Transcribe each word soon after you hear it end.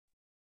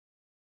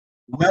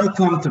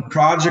Welcome to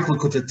Project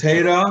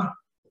Likkutei.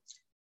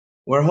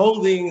 We're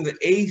holding the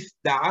 8th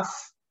daf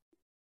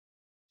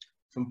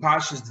from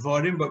Parshas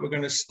Dvarim, but we're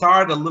going to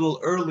start a little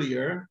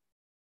earlier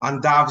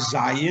on daf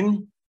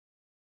Zayin,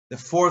 the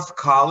 4th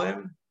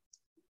column,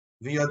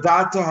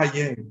 V'yodata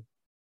Hayem.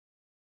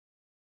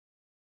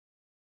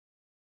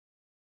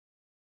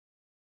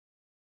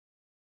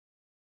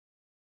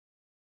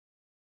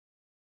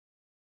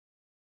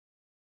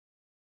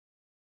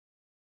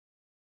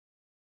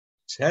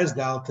 Says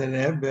the Alter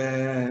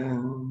Rebbe,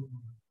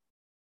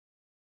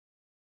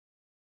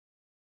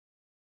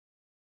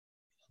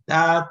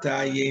 Data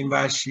Hayem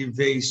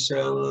v'ashivei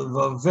shel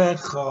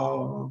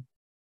vavecho.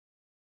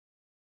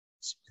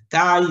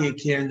 Spitayik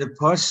here in the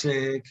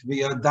Pasuk,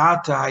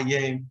 V'yodata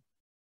Hayem.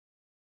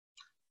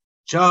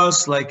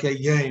 Just like a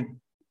yom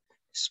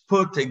is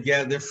put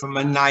together from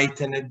a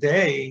night and a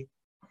day,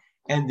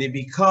 and they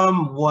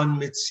become one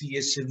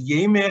mitzias of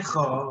yom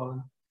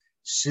echad,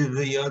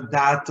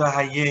 V'yodata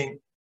Hayem.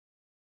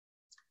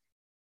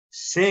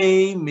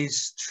 Same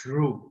is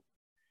true.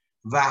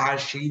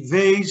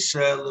 V'hashivei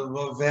shel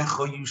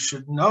vavecho, you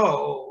should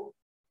know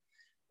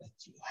that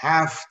you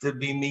have to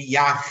be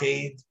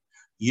miyached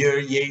your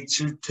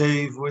yetzer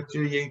tov with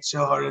your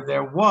yetzer hara.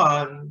 They're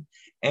one,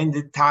 and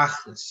the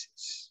tachlis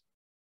is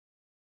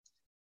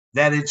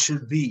that it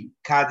should be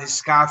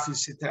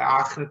kadiskafis iter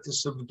achra to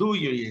subdue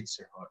your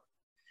yetzer hara,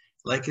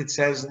 like it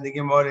says in the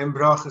Gemara in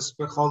Brachas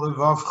bechol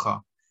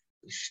levavcha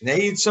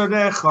shnei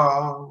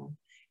yitzorecha.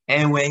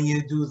 And when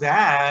you do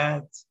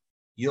that,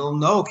 you'll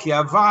know ki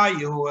avayu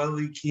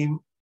elikim.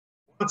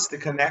 What's the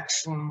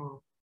connection?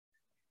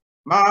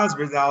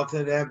 Masber the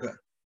Alter Rebbe.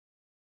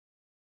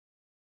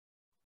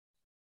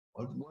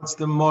 What's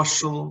the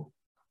moshel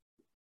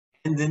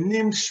and the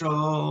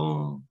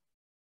nimshal?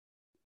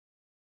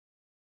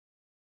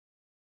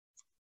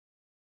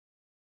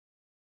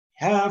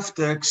 Have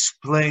to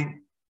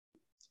explain.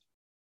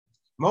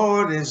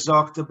 More is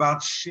talked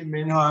about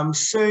Shimon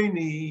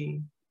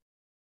HaMsoni.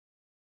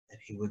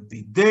 He would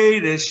be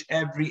Deidish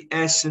every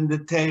S in the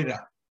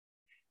Torah.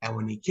 And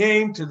when he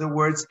came to the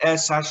words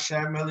Es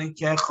Hashem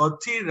Elikecho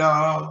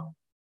Tira,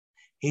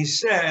 he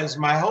says,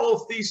 my whole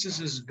thesis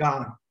is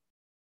gone.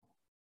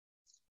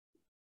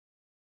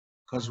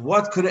 Because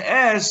what could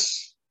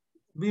S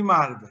be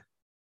marbe?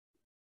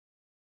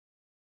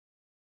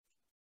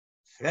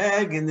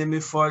 Frag in the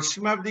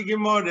Meforshim of the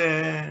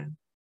Gemara,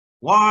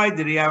 why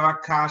did he have a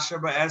kasha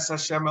by Es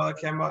Hashem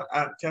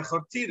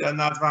Elikecho Tira,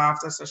 not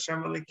V'ahavta Es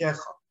Hashem Elikecho?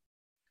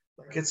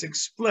 Like it's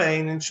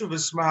explained in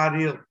Shuvas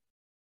Maharil.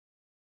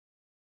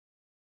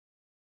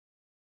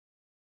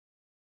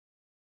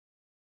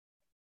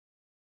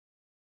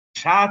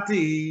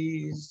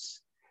 Shatis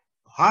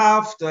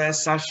Hafta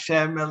Es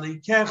Hashem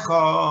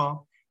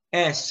Elikecho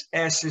Es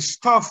is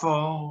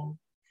Tofel,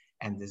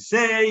 and the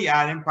Zay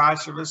in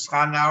Parshas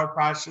Vaelchanan, our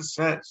Parshas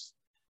says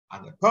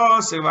on the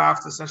Pasuk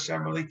Hafta Es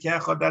Hashem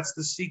Elikecho. That's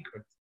the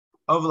secret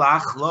of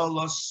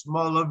Lachlolo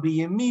Smola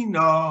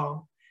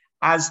B'Yamino.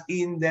 As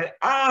in the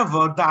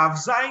Avo Dav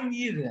Zayin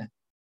Yire,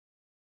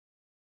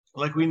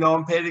 like we know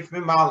in Perek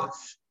Mem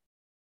Aleph.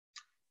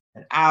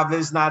 And Av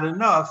is not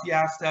enough, you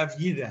have to have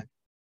Yire.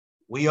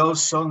 We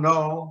also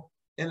know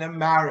in a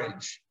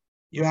marriage,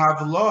 you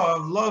have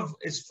love. Love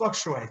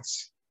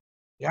fluctuates.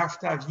 You have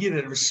to have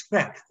Yire,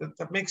 respect.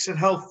 That makes it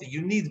healthy.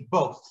 You need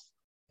both.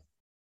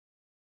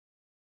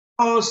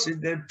 Also,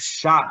 the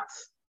Pshat.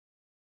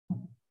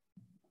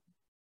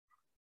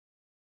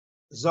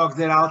 Zog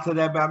der Alter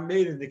Rebbe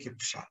made in the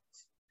Pshat.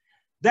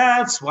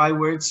 That's why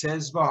where it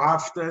says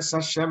V'ahavta es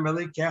Hashem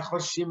Elikecho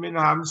Shimon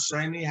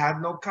HaMsoni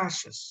had no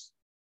kashas.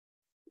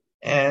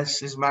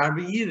 Es is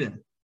marbe Yire.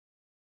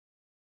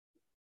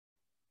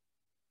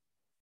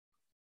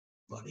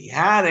 But he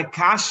had a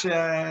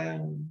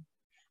kasha.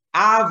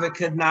 Ave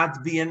could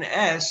not be an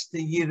S to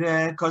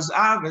Yire, because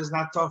Ave is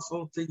not tough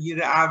to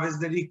Yire. Ave is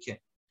the Rike.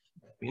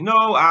 We know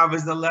Ave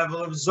is the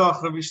level of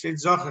Zocher, V'shteit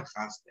Zocher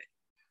Chasdei.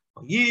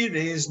 Yire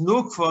is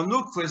Nukva.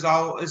 Nukva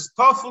is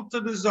tough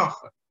to the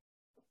Zocher.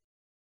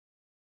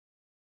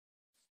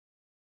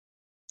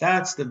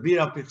 That's the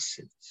Bira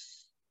Pichsid.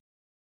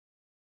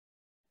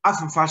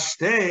 Afen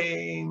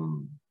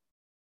verstehen.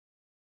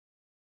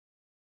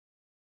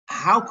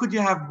 How could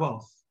you have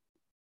both?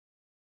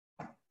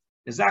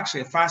 There's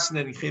actually a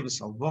fascinating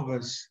Chivas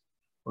al-Bovas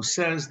who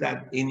says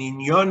that in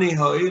Inyoni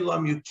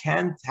Ha'ilam you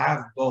can't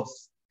have both.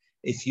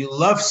 If you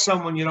love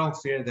someone, you don't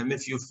fear them.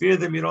 If you fear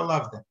them, you don't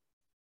love them.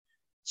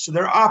 So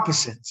they're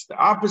opposites. The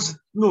opposite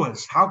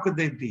nuance. How could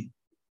they be?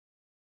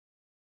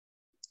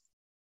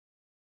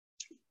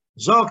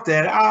 Zog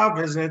der Av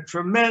is a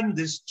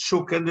tremendous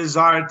chuk and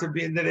desire to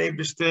be in the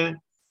Eibishter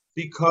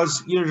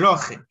because you're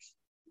rochik.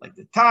 Like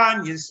the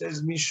Tanya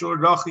says, Mishur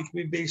rochik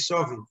mi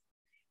beisovi.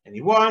 And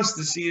he wants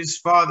to see his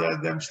father,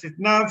 Adam shtit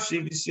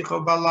nafshi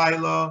v'sicho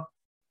balaylo.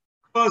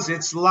 Because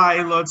it's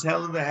Lailo, it's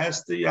hell of a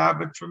Hester, you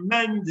have a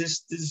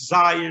tremendous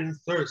desire and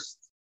thirst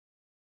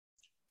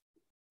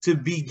to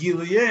be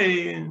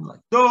Gilead. Like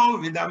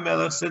David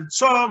HaMelech said,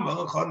 Tzom,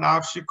 Melech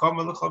nafshi, kom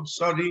Melech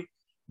b'sori,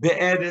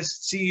 be'eres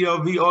tzio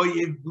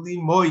v'oyev bli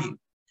moyim.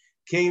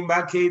 came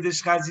back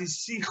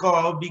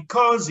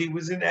because he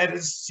was in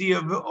Eretz Sea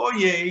of the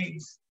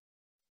Oyev.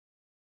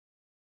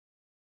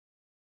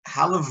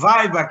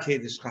 Halavai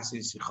Bakedesh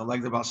Chazisicha,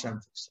 like the Baal Shem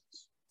Tov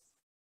says.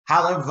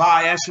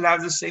 Halavai, I should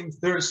have the same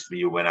thirst for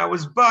you when I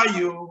was by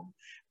you,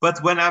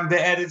 but when I'm the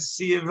Eretz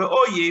Sea of the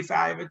Oyev,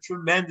 I have a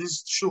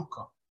tremendous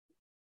tshuka.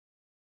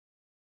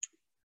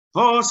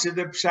 The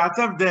pshat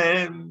of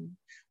them,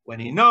 when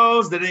he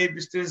knows that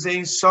Eibishter is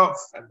Ein Sof,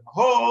 and the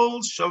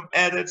whole Shov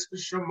Eretz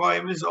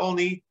B'Shemayim is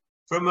only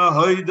from a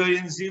Hoydoi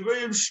and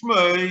Zivay of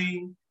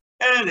Shmoi,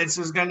 and it's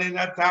as Ganein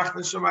Atach,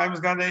 the Shemayim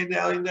is Ganein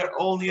Elin, they're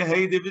only a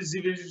Hoydoi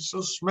V'Zivay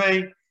of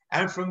Shmoi,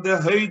 and from the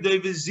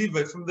Hoydoi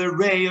V'Zivay, from the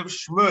ray of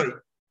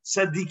Shmoi,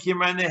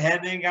 Tzadikim and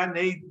Henning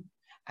Ganein,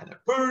 and a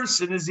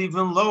person is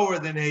even lower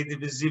than Hoydoi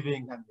V'Zivay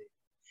and Ganein.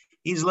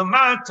 He's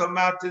Lamato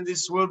in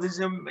this world, he's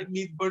a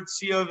Midbar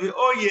Tzia of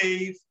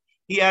Oyev.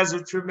 He has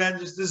a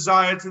tremendous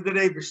desire to the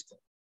Eibishter.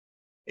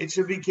 It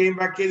should become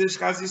Bakedesh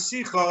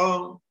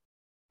Chazisicha.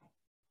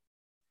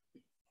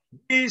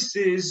 This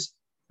is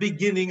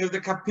beginning of the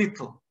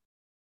capital.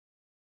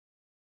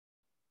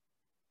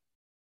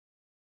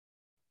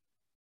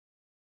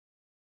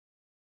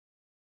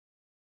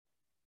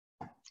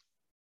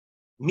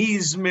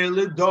 Mizmer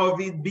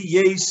LeDavid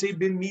b'Yesei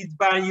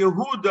b'Midbar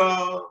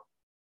Yehuda,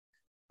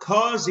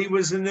 because he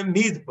was in the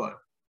Midbar.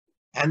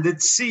 And the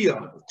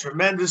Tzia, the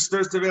tremendous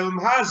thirst of Elam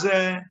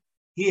Hazeh,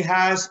 he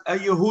has a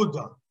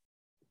Yehuda,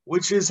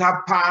 which is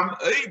Hapam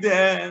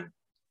Eide,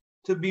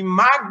 to be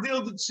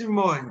Magdil the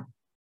Tzimoin.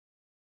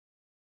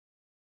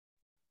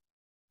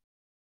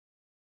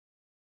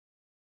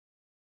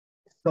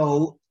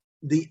 So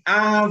the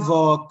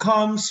Ava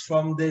comes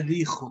from the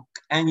Richuk,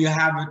 and you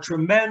have a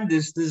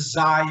tremendous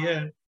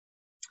desire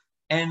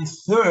and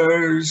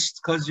thirst,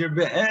 because you're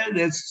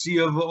Be'eretz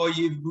Tzia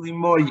v'Oyev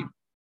Blimoyim.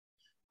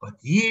 But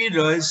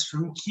Yira is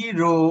from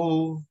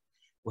Kiro,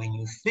 when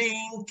you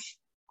think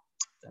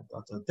that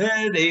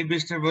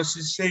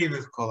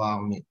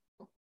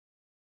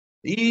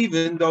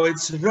even though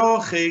it's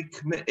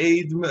Rochik,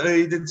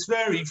 Me'ed, it's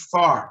very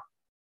far.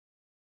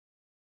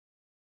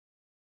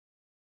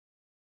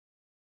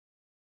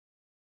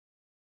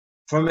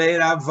 From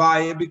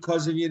Eravaya,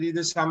 because of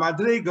Yeridas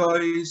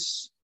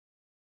HaMadrigois,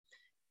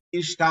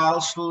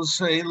 Ishtal Shul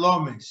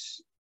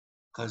Lomis.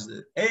 Because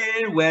the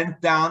air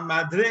went down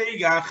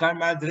Madrega,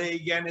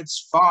 and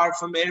it's far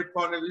from air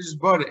part of his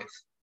Borech.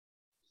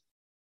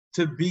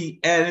 To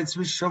be Eretz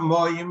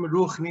Vishamoyim,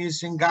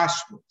 Ruchnis, and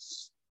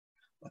Gashmus.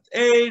 But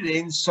air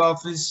in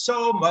Sof is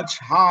so much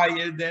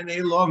higher than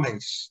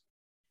Elomes.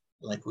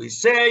 Like we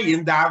say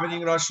in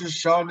Davening Rosh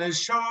Hashanah,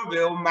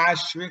 Shavil,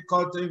 Mashvi,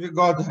 Kote,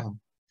 Vigodam.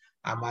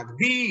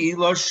 Amagdi,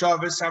 Lo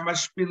Shavis,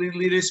 Amashpili,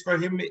 Liris, for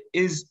him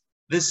is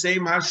the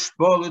same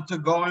hashbola to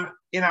go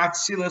in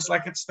Atzilus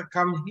like it's to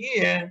come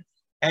here,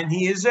 and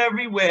he is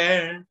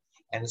everywhere.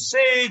 And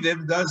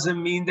Seviv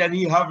doesn't mean that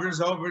he hovers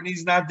over and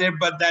he's not there,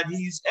 but that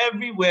he's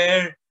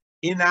everywhere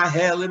in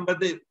Ahelim, but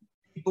the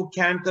people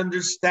can't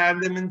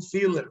understand him and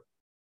feel him.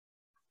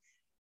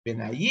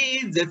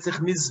 Benayid zetzich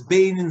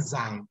mizbein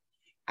zayin.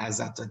 As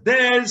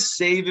there,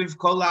 Seviv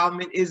Kol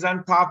Almin is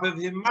on top of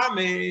him,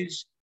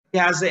 Mamish. He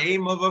has the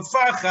aim of a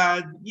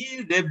fachad,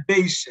 Yide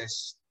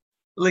Beishes.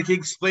 Like he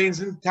explains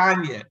in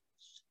Tanya,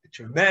 a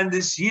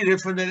tremendous yiddah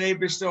from the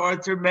neighbors, or a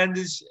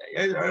tremendous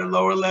or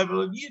lower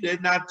level of yiddah,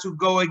 not to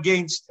go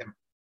against him.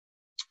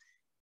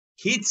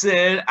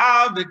 Kitzer,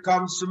 it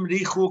comes from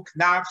richuk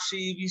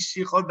nafshi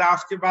v'shicho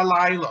dafke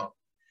balaylo.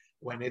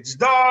 When it's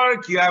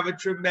dark, you have a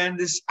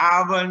tremendous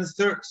ava and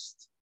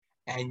thirst,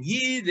 and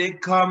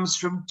yiddah comes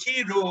from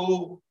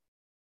kiru.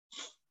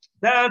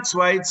 That's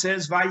why it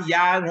says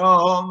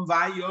vayarom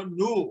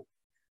vayonu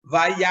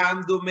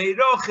vayamdu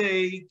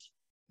meirochik.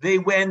 They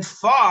went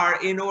far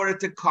in order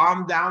to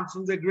calm down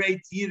from the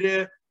great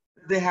yirah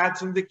they had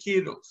from the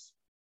Kirus.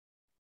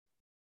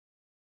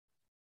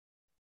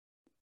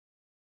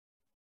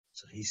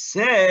 So he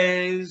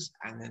says,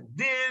 and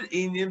then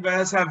Indian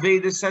verse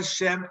Havedus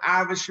Hashem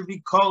Ava should be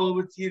called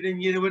with yirah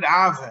and yirah with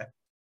Ava,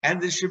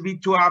 and there should be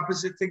two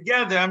opposite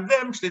together. And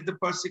them the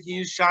pasuk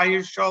in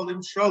Yeshaya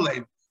Sholem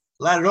Sholem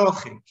La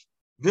Rochik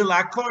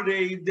Vila Kore.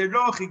 The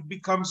Rochik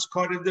becomes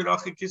Kore. The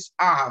Rochik is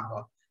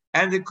Ava.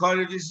 And the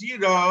Korev is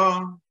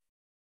Yira.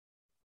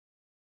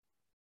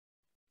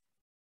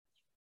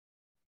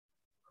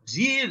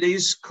 Yira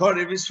is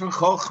Korev is from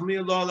Chochmi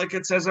Allah, like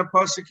it says a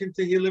pasuk in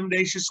Tehillim,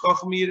 Reishis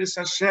Chochmi Yiras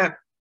Hashem.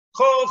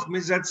 Chochmi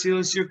is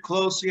Atzilus, you're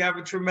close, you have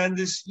a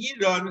tremendous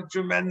Yira, and a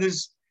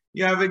tremendous,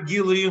 you have a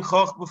Gilu in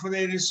Chochma from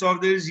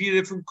Erisov, there's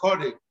Yira from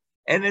Korev,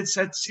 and it's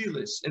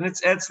Atzilus, and it's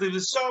Etzli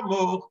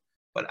V'Somuch,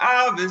 but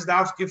Av is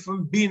Dafke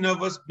from Bina,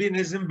 was Bina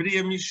is in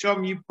Bria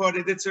Mishom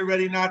Yiporet, it's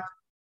already not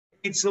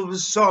There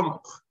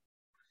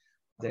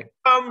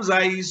comes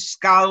a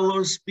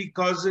scholars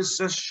because it's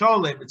a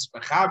sholem. It's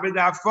bechabed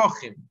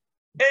afochim.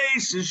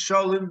 Ace is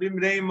sholem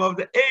b'mreim of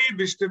the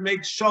Eibush to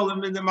make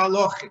sholem in the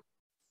malochim.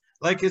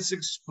 Like it's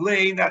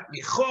explained that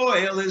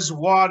Michoel is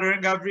water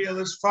and Gabriel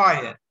is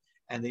fire.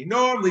 And they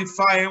normally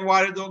fire and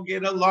water don't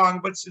get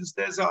along, but since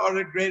there's a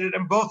order greater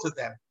than both of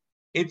them,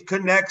 it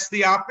connects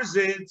the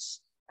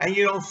opposites, and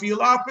you don't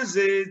feel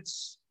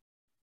opposites.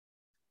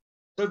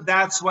 So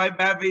that's why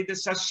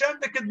B'Avedis Hashem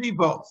there could be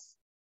both.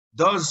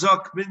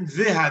 Dozok min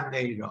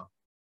v'hanera.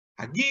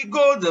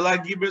 Hagigo the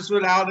lagibus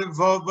without a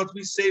vav, but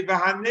we say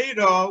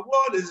v'hanera.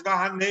 What is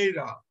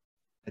v'hanera?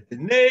 That the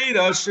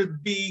nera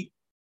should be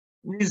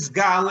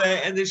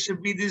nizgale, and there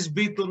should be this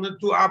beetle, the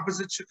two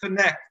opposites should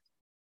connect.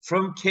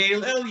 From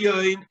Kael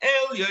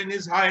Elyon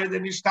is higher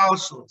than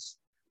Ishtalshus,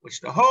 which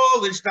the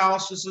whole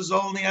Ishtalshus is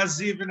only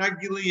Aziv and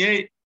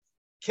Agiliyah.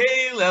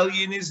 Kael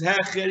Elyon is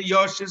Hecher,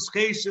 Yoshes,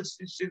 Cheshes,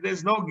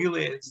 there's no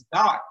Gilead, it's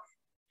dark.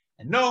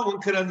 And no one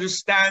can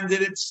understand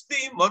it, it's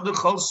steam or the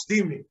whole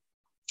steaming.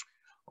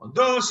 Und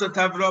das hat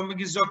Avram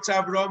gesagt,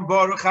 Avram,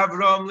 Baruch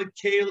Avram, le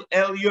Kael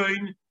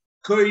Elyon,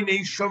 Koine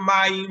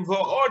Shomayim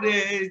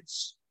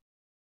v'Oretz,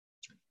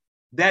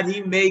 that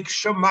he makes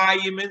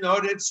Shomayim and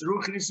Oretz,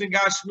 Ruchnis and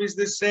Gashmi is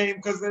the same,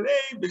 because the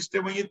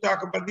Eibishter, when you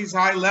talk about these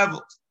high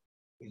levels,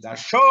 is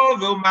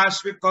Ashov,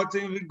 Mashvi,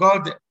 Kotin,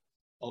 Vigode.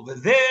 Over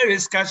there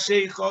is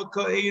Kashecho,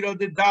 Koeiro,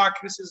 the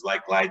darkness is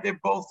like light, they're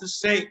both the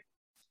same.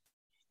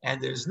 And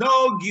there's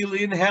no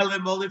Gili in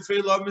Helim, only for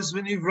Elomis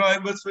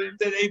Vinivroim, but for him,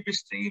 that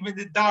Eibishter, even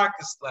the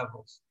darkest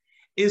levels,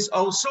 is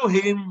also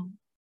him.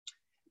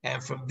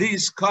 And from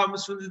this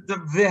comes from the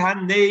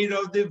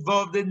Vihanero, the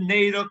Vov, the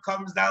Nero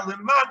comes down the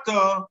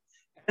Mato,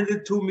 and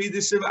the two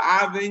midas of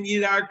Av and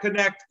Yid are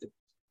connected.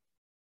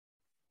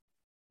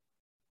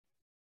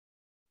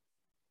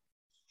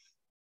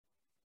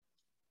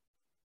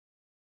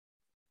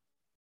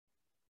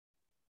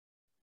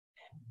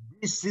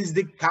 This is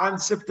the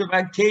concept of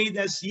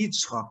Akedas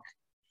Yitzchak,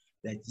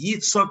 that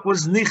Yitzchak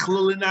was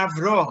Nichlul in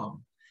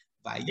Avraham.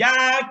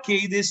 Vaya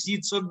Akedas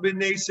Yitzchak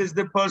b'nei, says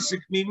the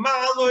Pasuk,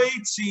 Mimalo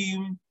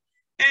Eitzim.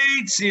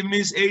 Eitzim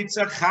is Eitz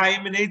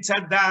HaChaim and Eitz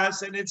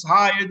HaDas, and it's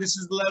higher. This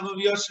is the level of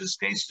Yoshes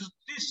Chesed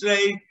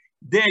Tishrei.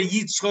 There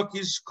Yitzchak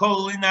is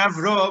Kol in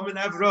Avraham, and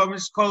Avraham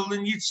is Kol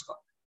in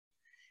Yitzchak.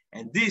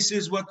 And this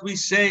is what we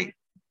say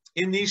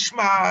in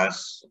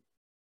Nishmas.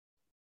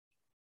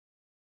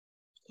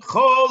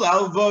 Chol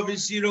alvov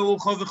yisiru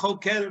ucho v'chol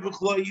kerev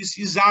v'chlo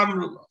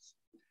yisizamru lo.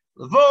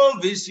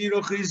 Lvov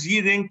yisiru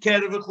chizyirin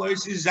kerev v'chlo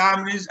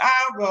yisizamru is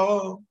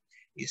avo.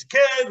 Is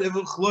kerev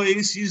v'chlo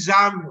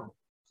yisizamru.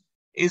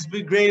 Is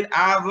be great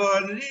avo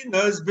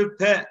rinos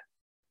bepeh.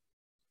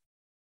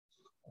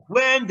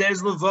 When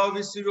there's lvov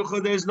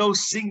yisiru, there's no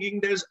singing,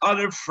 there's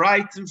utter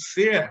fright and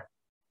fear.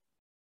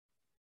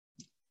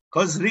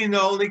 Because rina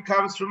only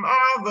comes from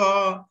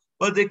avo,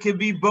 but it can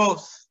be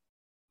both.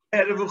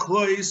 Kerev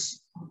v'chlo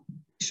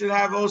should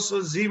have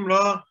also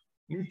zimra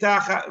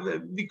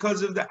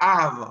because of the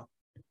ava,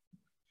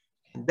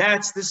 and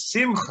that's the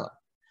simcha,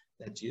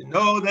 that you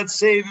know that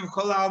Seviv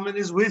Kol Almin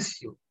is with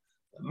you.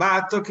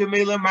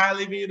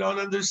 You don't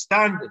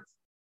understand it,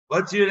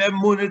 but your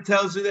emunah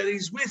tells you that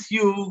he's with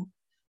you,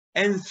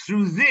 and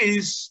through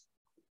this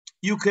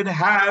you can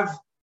have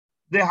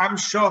the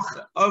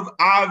hamshoch of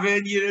ava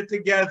and yira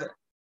together.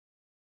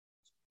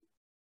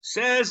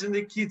 Says in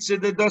the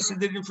Kitzur that doesn't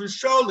didn't for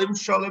Sholem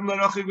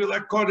Marachi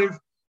Vilakorev.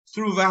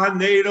 Through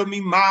Vahanero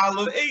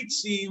Mimalo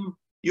Eitzim,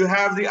 you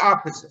have the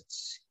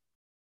opposites.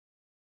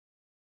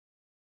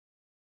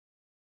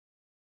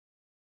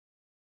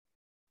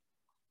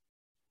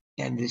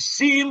 And the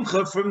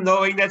simcha from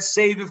knowing that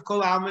Seviv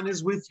Kol Almin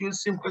is with you,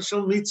 simcha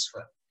shel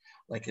mitzvah.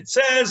 Like it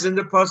says in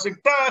the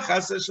Pasuk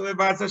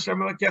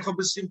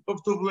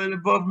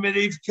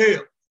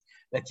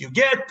that you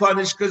get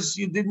punished because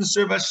you didn't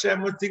serve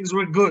Hashem when things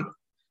were good.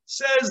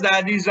 Says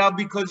that these are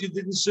because you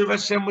didn't serve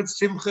Hashem with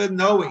simcha,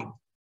 knowing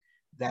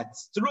that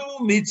through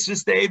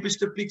mitzvahs the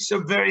Eibishter picks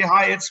up very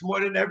high. It's more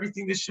than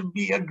everything. There should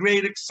be a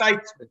great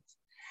excitement,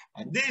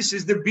 and this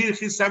is the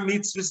birchis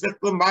hamitzvahs that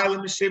l'mayla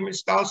m'shem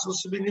ishtalshel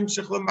should be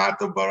nimshach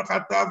l'mato baruch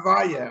atah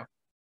avaya.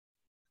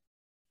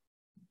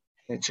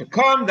 It should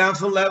come down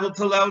from level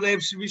to level.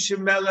 There should be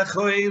shemelech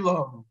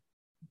ho'elam.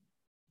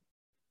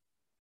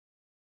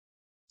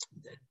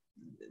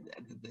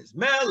 There's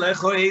melech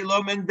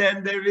ho'elam, and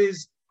then there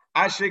is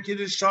asher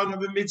kiddushon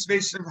of a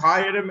mitzvahs of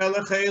higher than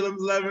melech ho'elam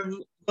level.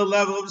 The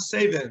level of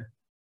Seviv,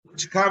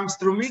 which comes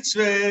through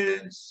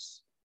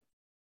mitzvahs.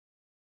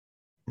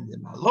 And the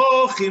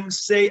Malachim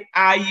say,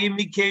 Ayim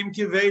became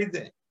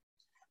Kevede.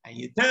 And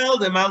you tell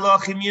the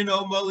Malachim, you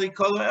know,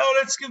 Malikol,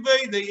 it's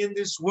Kevede in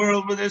this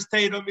world where there's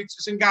Torah,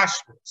 mitzvahs, and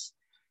Gashmis.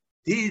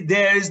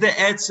 There is the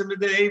Etzem of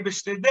the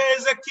Eibishter,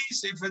 there's a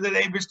Kisei for the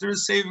Eibishter of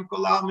Seviv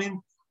Kol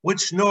Almin,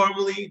 which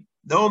normally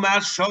no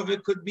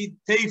Mashava could be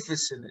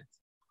Tefis in it.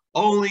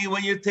 Only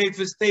when you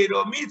Tefis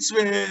Torah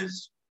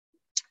mitzvahs.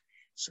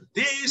 So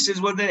this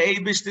is what the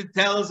Eibishter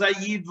tells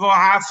Ayid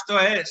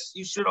v'haftoes.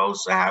 You should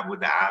also have with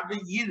the Ava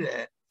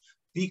Yireh,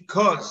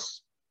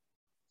 because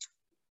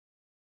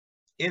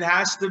it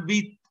has to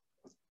be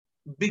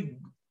big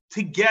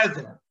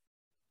together.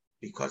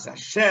 Because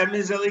Hashem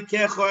is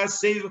Elikecho,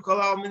 Seviv Kol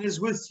Almin is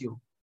with you,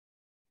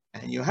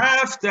 and you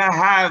have to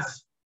have,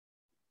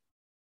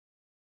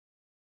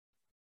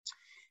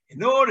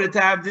 in order to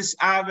have this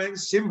Ava and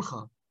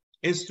Simcha,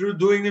 is through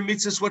doing the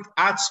mitzvahs what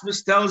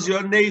Atzmus tells you,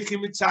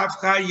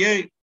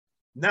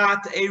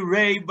 not a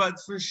ray, but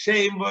for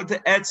shame, but the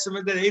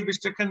etzem that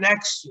Eibishter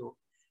connects you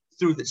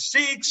through the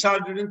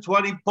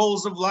 620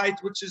 poles of light,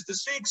 which is the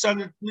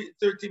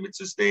 630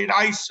 mitzvahs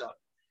de'iraisa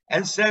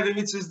and 7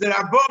 mitzvahs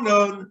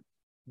de'rabbanon.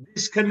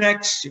 This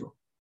connects you.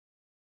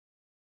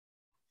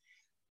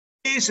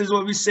 This is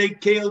what we say,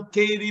 Keil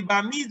Keri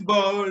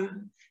Bamidbar.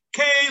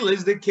 Keil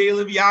is the Keil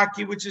of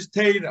Yaki, which is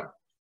Torah.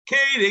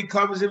 Keri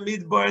comes in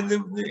Midbar in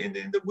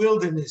the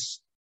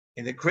wilderness,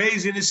 in the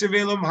craziness of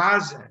Elam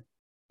Hazeh.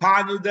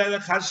 Panu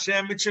derech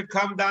Hashem, it should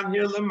come down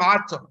here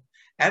Lamato,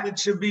 and it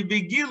should be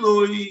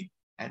Begilui,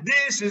 and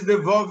this is the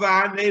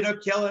Vova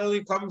Haneda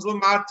Keleli comes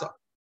Lamato.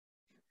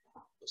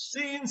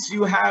 Since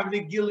you have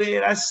the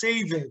Gilead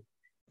Asaved,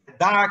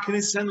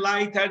 darkness and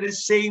light are the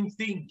same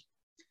thing.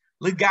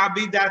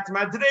 Legabi dat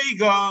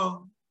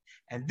madrega,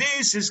 and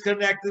this is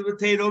connected with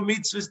Torah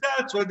mitzvahs.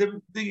 That's what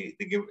the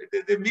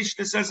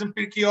Mishnah says in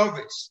Pirkei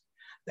Avos,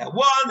 that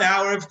 1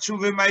 hour of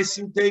tshuva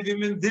ma'asim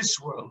tevim in this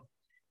world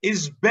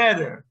is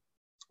better.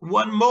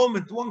 1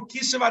 moment, 1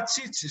 kiss of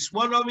atzitzis,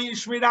 1 omi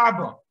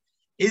shmirabah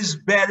is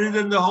better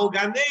than the whole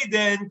Gan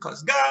Eden,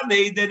 because Gan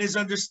Eden is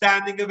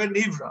understanding of a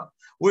nivra,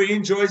 where he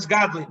enjoys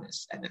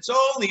godliness, and it's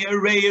only a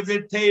ray of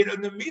the Torah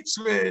and the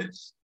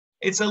mitzvahs.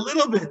 It's a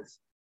little bit.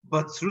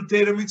 But through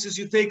Torah mitzvahs,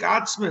 you take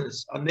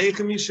atzmas.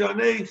 Anechi misha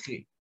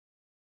anechi.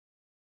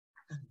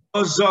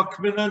 Ozok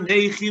min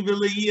anechi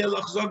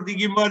v'le'yelach zok di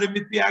gemara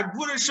mit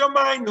bi'agvura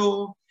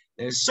shamaynu.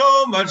 There's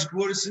so much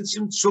gvura in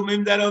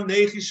Tzimtzumim that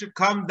anechi should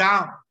come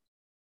down.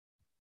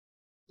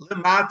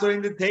 Lemato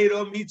in the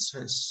Torah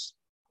mitzvahs.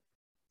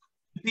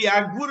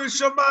 Bi'agvura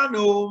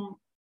shamaynu.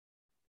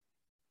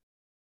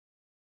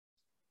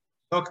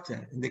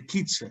 Doctor, in the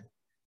kitzah,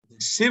 the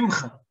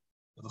simcha,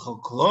 the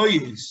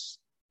chokloyis.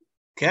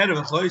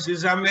 That's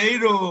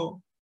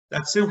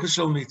Simcha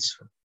Shel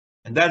Mitzvah.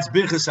 And that's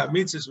Birchas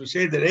HaMitzvahs. We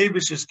say that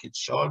Eibush is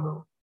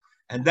Kitshonu.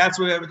 And that's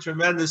why we have a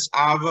tremendous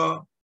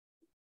Ava.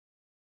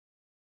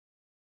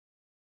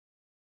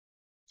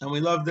 And we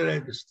love the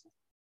Eibush.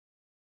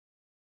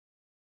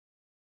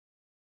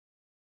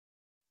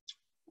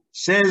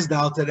 Says the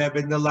Alter Rebbe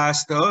in the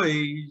last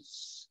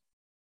days,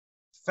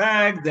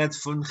 fact that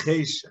von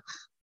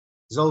Cheshach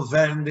soll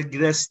werden the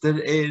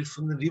größter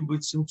von der Ribuy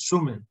zum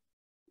Tzumim.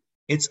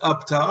 It's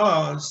up to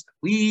us.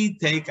 We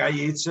take our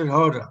Yetzer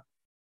Hora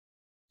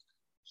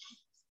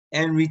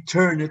and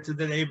return it to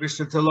the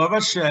Eibishter to love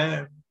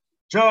Hashem,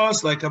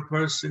 just like a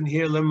person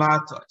here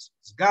lematos.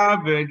 It's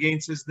Gaber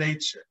against his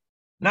nature,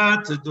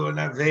 not to do an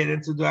Aved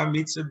and to do a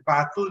mitzvah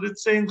battle.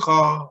 It's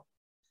Eincha.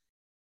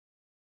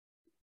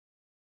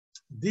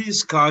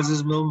 This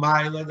causes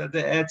Milmaila that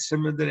the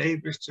Etzem of the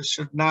Eibishter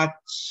should not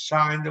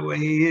shine the way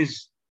he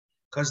is,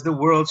 because the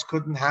worlds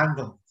couldn't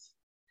handle it.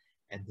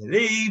 And the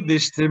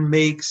Eibishter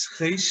makes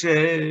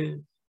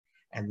Chesed,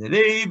 and the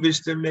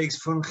Eibishter makes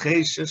from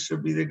Chesed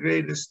should be the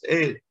greatest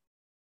aid.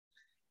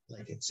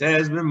 Like it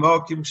says, he comes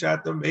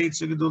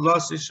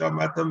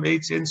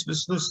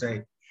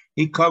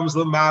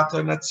Lamata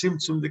and at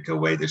Tzimtzum the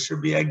way there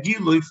should be a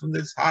Gilui from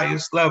the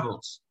highest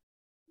levels.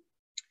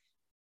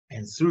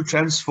 And through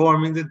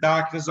transforming the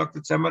darkness of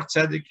the Tzemach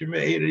Tzedek,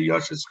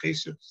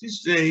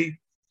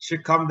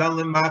 should come down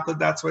Lamata.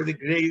 That's why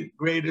the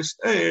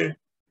greatest air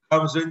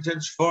comes in to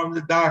transform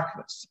the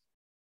darkness.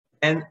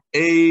 And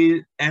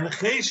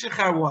Cheshach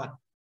are one.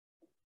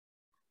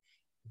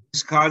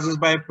 This causes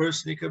by a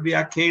person, it could be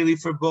a keli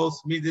for both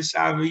Midas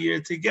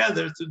Aviyir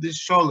together to this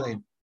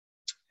Sholem.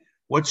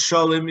 What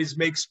Sholem is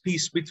makes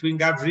peace between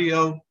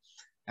Gabriel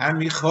and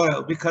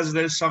Michael, because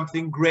there's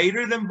something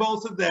greater than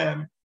both of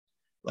them.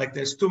 Like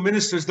there's 2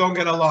 ministers don't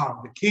get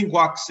along. The king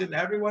walks in,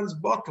 everyone's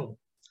bottled.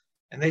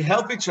 And they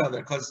help each other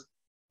because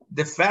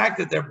the fact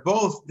that they're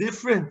both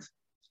different,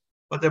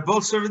 but they're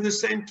both serving the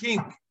same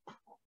king.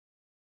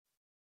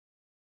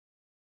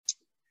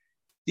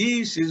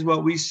 This is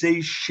what we say,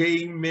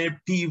 Shemer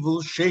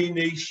Pivul,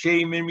 Shene,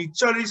 Shemer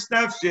Mitzoris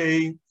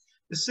Nafshe.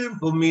 The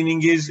simple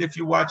meaning is, if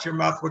you watch your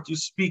mouth, what you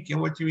speak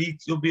and what you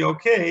eat, you'll be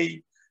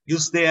okay. You'll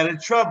stay out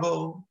of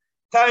trouble.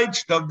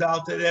 Taitchtov the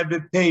Alter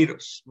Rebbe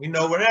Peiros. We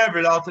know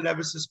wherever the Alter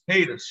Rebbe says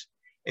Peiros,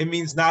 it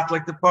means not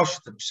like the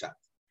Pashtum Pshat.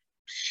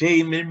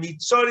 Shemer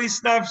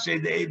Mitzoris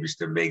Nafshe, the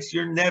Eibishter makes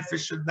your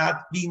nefesh should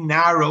not be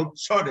narrow,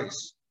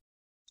 tzoris,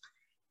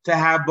 to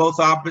have both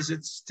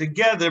opposites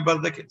together,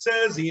 but like it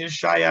says, through your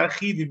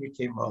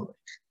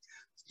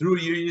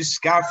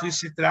Yiskafi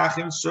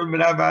Sitrachim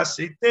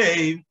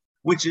Surmravasitev,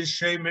 which is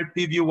Shemer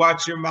Piv, you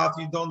watch your mouth,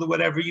 you don't do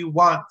whatever you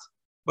want,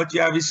 but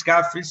you have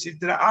Yiskafi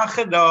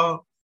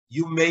Sitrachado,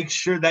 you make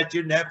sure that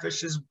your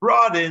nefesh is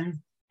broadened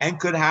and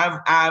could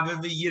have Av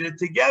and V'yira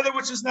together,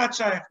 which is not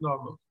Shaykh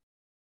normal.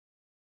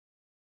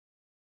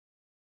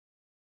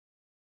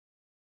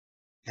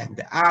 And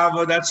the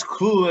Ava, that's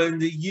Kula in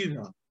the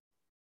Yira,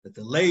 that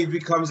the Lev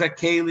becomes a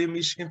Keli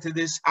Mishkin to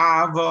this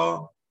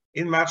Ava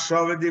in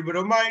Machshava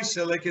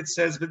Dibromaisa, like it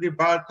says,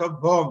 V'dibarta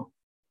Bom.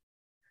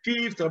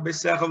 You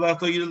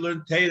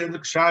learn Torah and the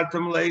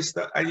Kshartam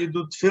Leista, and you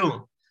do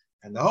Tefillin.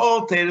 And the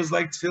whole Torah is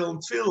like Tefillin.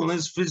 Tefillin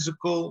is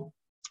physical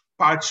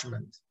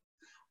parchment.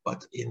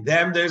 But in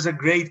them, there's a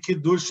great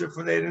Kedusha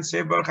for they didn't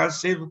say Baruch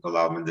HaSev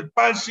Kolam, and the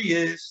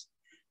Parshas.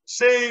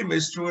 Same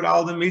is true with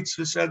all the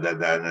mitzvahs that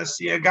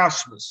Nasiya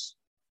Gashmas.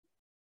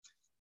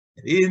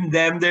 In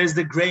them, there's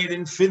the great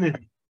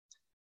infinity.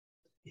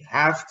 You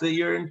have to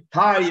your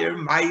entire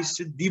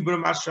Ma'aseh Dibur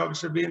Mashav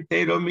should be in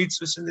Teiro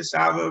mitzvahs in this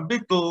Ava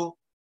Bittul,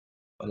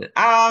 but in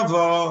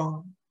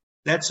Ava,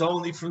 that's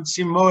only from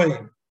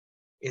Tzimoyim.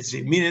 It's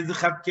a minute the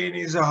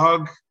Chavkeni is a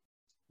hug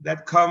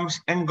that comes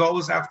and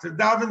goes after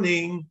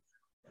davening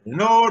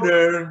in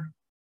order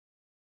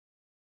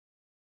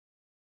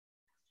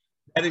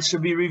that it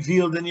should be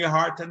revealed in your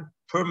heart and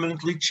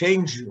permanently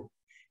change you.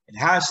 It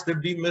has to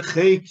be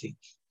mechekik.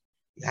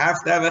 You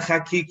have to have a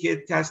chakik.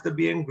 It has to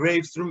be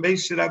engraved through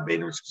Moshe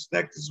Rabbeinu, which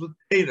connects with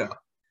Torah.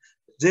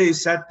 He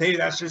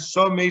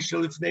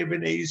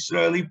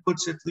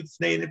puts it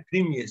lifnei in the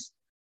previous.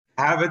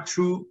 Have a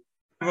true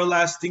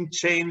everlasting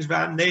change.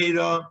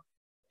 Vaneda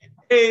and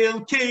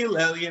El Keil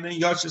Elyon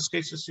and Yoshes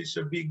Keshes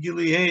should be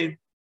Gilead.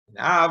 And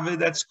Ave,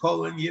 that's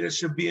Cohen Yiddish,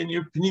 should be in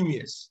your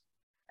pneumius.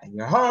 And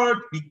your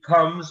heart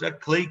becomes a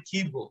clay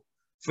kibble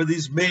for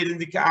these made in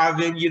the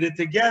Ave and Yiddish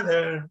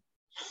together.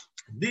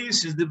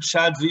 This is the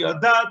Pshat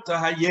V'Yodat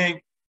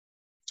Hayeng.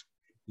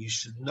 You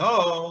should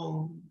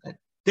know that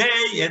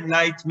day and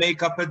night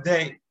make up a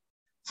day.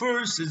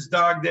 First it's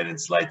dark, then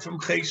it's light from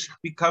Cheshach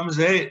becomes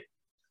Eir.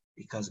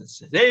 Because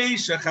it's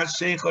Reishach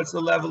HaSheich, it's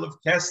the level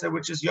of Keser,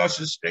 which is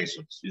Yoshes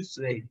Cheshach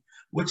Susrei,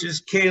 which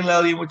is Keil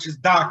Elyon, which is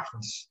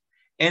darkness.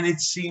 And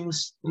it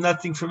seems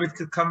nothing from it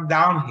could come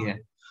down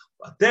here.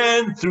 But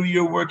then through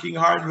your working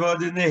hard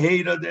in the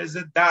Heda, there's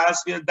a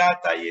Das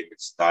V'Yodat Hayeng, it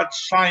starts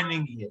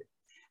shining here.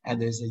 And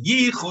there's a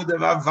Yichud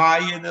of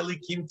Havai and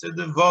Elikim to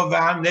the Vov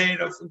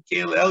HaNeira from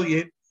Keil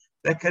Elyon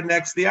that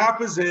connects the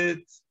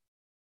opposite.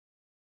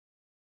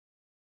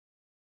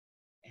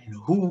 And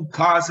who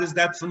causes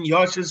that from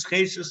Yoshes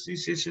Cheshach?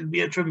 It should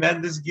be a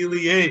tremendous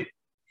Gilead.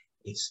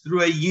 It's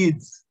through a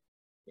Yid.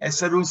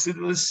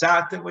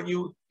 When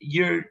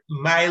your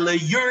Maila,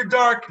 your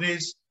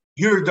darkness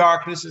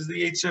is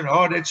the Yetzer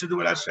Hara that should do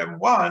what Hashem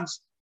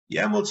wants.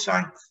 Yemol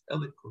Shaint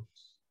Elikut.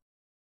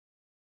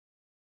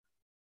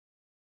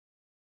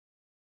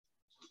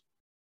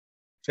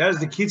 Says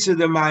the Kitzur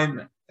the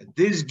Maimer.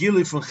 This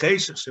Gili from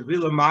Cheshach should be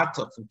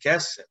Lamata from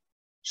Keser.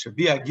 Should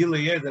be a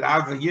Gilead that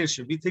Ava here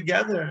should be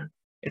together.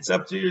 It's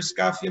up to your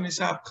Skafi and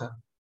Isapcha.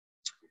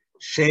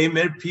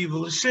 Shemer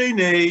Pivel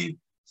Shene,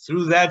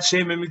 through that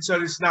Shemer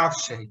Mitzaris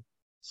Nafshe,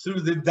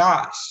 through the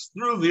Das,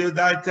 through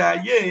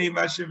V'Yodaita Hayem,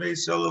 Ashevei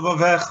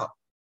Solovavecha.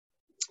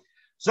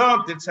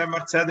 So, the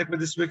Tzemach Tzedek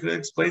with this week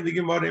explain the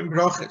Gemara in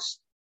Broches.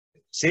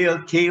 Seil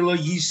Keilo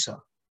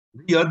Yisa.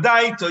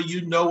 V'Yodaita,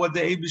 you know what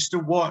the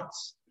Eibishter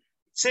wants.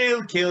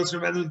 Seil Keil,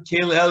 remember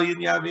Keil Elyon,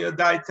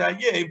 V'Yodaita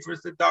Hayem,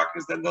 first the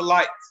darkness, then the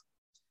light.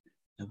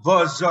 To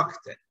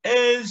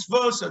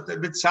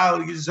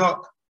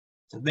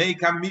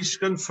make a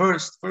Mishkan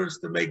first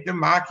to make the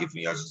Maki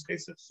from Yoshes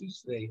Cheshach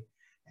Susrei.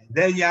 And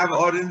then you have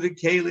Orin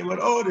V'Kelim,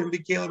 or Orin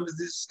V'Kelim is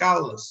this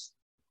scholars.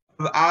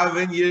 Of Av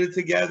and Yir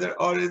together,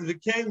 Orin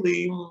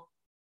V'Kelim.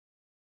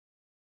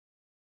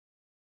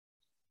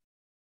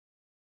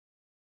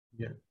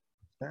 Yeah.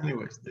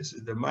 Anyways, this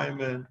is the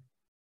Maimer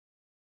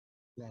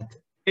that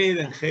Eir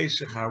and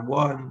Cheshach are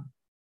one,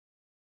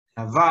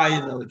 Havai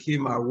and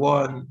Elikim are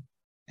one.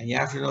 And you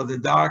have to know the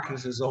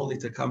darkness is only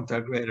to come to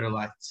a greater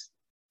light.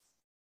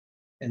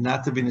 And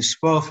not to be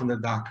nishpol from the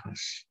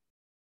darkness.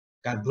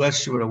 God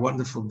bless you with a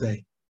wonderful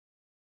day.